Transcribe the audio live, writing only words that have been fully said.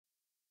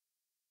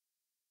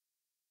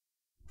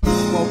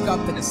woke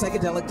up in a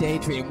psychedelic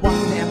daydream. What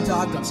the damn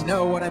dog, don't you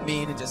know what I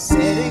mean? And just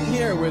sitting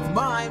here with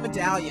my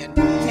medallion,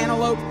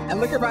 cantaloupe and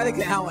liquor by the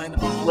gallon.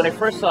 When I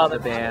first saw the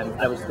band,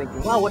 I was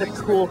thinking, wow, what a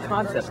cool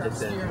concept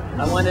this is.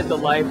 I wanted the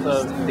life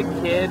of the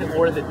kid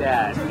or the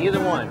dad.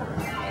 Either one.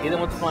 Either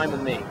one's fine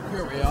with me.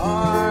 Here we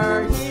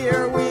are,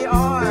 here we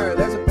are.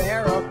 There's a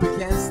bear up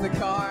against the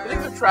car. I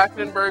think the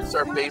Trachtenbergs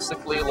are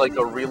basically like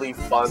a really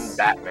fun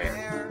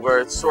Batman, where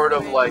it's sort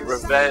of like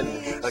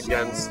revenge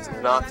against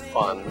not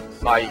fun,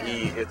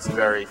 i.e. it's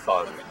very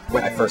fun.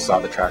 When I first saw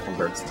the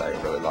Trachtenbergs, I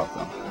really loved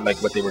them.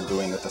 Like what they were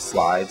doing with the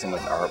slides and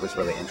with the art was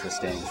really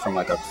interesting from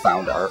like a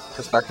found art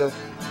perspective.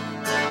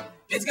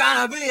 It's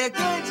gonna be a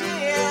good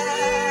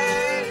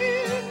year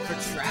for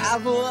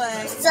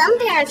traveling. Some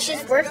parents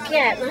just work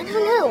at, I don't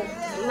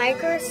know,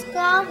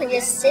 microscope and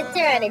just sit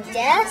there at a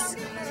desk.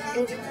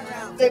 And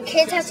their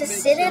kids have to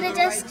sit at a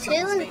desk too.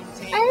 And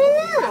I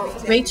don't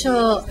know.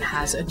 Rachel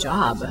has a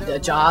job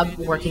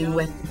working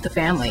with the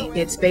family.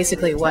 It's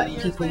basically what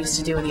people used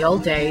to do in the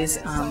old days.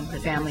 The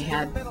family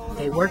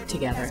they worked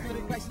together.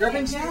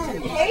 Reverend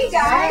Jen. Hey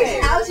guys,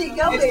 how's it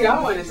going?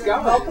 It's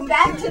going. Welcome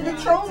back to the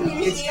Troll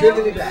Museum. It's good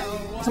to be back.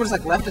 Someone just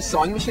like left a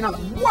sewing machine on.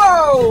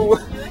 Whoa!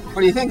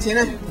 What do you think,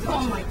 Tina?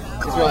 Oh my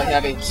God. It's really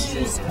heavy.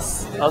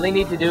 Jesus. All they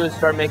need to do is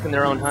start making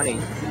their own honey.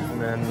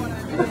 And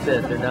then that's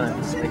it, they're done.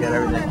 They got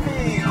everything.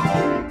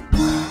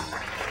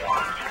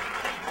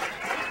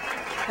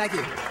 Thank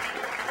you.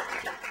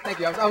 Thank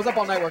you. I was up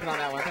all night working on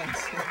that one.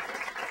 Thanks.